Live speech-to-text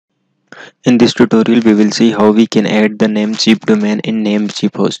In this tutorial, we will see how we can add the Namecheap domain in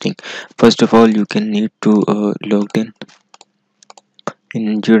Namecheap Hosting. First of all, you can need to log in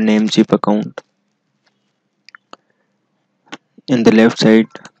your Namecheap account. In the left side,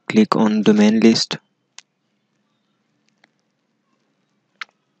 click on domain list.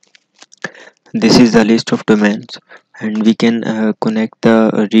 This is the list of domains, and we can connect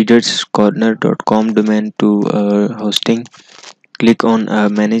the readerscorner.com domain to hosting. Click on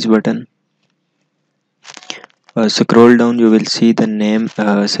manage button. Scroll down, you will see the name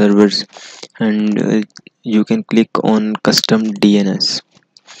servers, and you can click on custom DNS.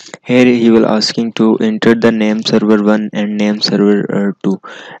 Here he will asking to enter the name server 1 and name server 2,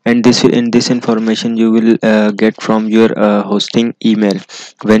 and this information you will get from your hosting email.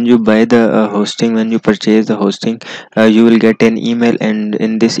 When you buy the hosting, when you purchase the hosting, you will get an email, and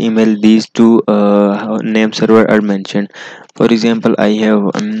in this email these two name server are mentioned. For example, I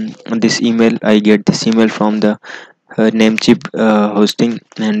have this email. I get this email from the Namecheap hosting,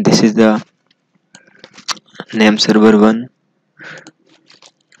 and this is the name server 1.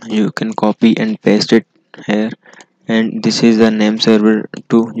 You can copy and paste it here, and this is the name server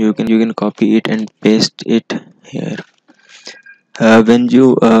 2. You can copy it and paste it here. When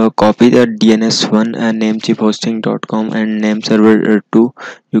you copy the DNS1 and namecheaphosting.com and name server 2,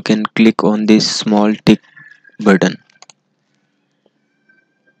 you can click on this small tick button.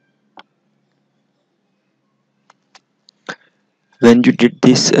 When you did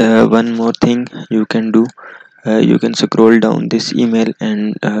this, one more thing you can do, you can scroll down this email,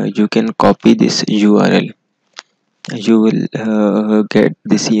 and you can copy this URL. You will get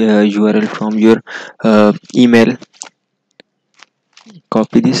this URL from your email.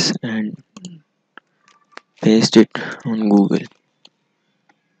 Copy this and paste it on Google.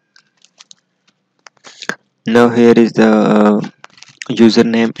 Now here is the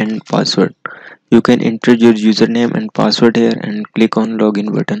username and password. You can enter your username and password here and click on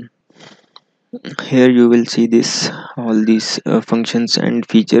login button. Here you will see this all these functions and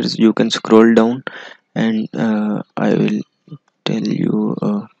features. You can scroll down, and I will tell you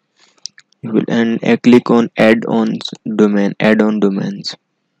you will, and click on add-on domains.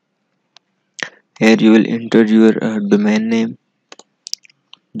 Here you will enter your domain name.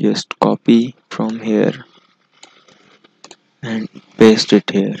 Just copy from here and paste it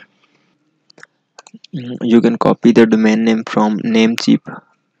here. You can copy the domain name from Namecheap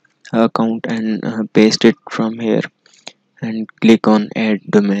account and paste it from here and click on add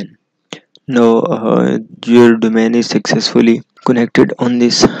domain. Now your domain is successfully connected on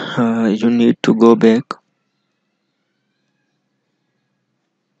this. You need to go back.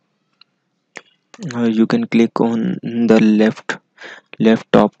 You can click on the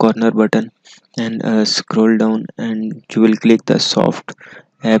left top corner button and scroll down, and you will click the soft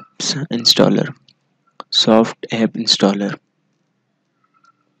app installer.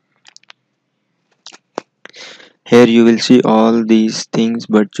 Here you will see all these things,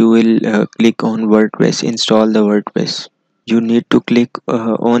 but you will click on WordPress. Install the WordPress. You need to click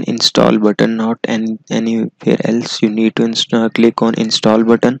on install button, not anywhere else. You need to click on install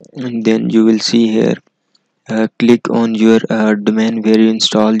button, and then you will see here click on your domain where you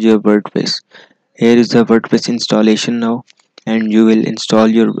install your WordPress. Here is the WordPress installation now, and you will install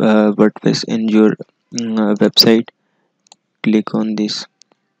your WordPress in your website. Click on this.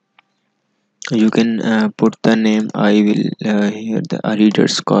 You can put the name. I will here the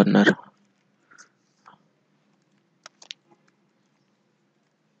readers corner.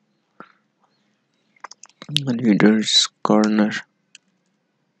 Readers corner.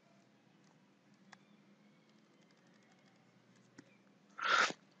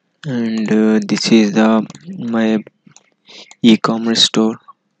 And this is the my e-commerce store.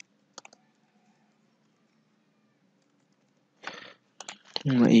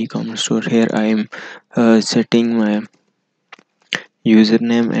 My e-commerce store. Here I am setting my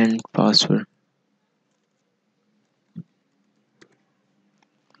username and password.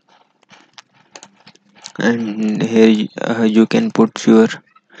 And here you can put your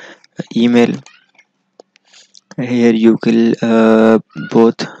email. Here you will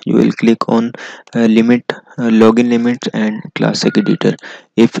you will click on limit login limits and classic editor.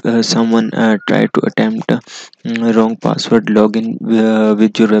 If someone try to attempt wrong password login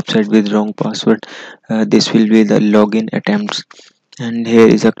with your website with wrong password, this will be the login attempts. And here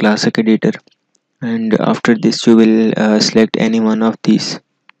is a classic editor, and after this you will select any one of these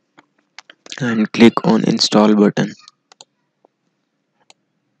and click on install button.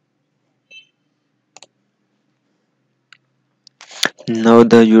 Now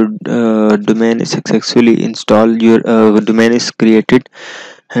the your domain is successfully installed. Your domain is created,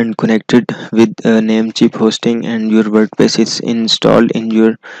 and connected with Namecheap hosting, and your WordPress is installed in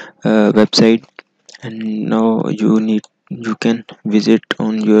your website. And now you can visit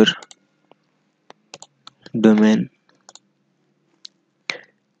on your domain.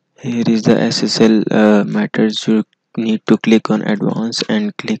 Here is the SSL matters. You need to click on advanced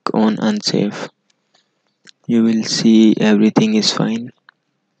and click on unsafe. You will see everything is fine.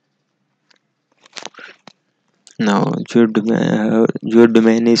 Now your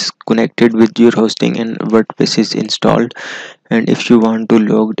domain is connected with your hosting and WordPress is installed. And if you want to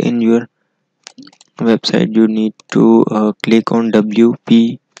log in your website, you need to click on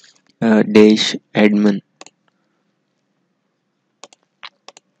WP dash admin.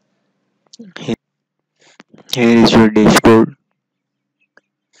 Here is your dashboard.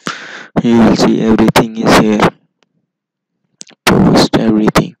 You will see everything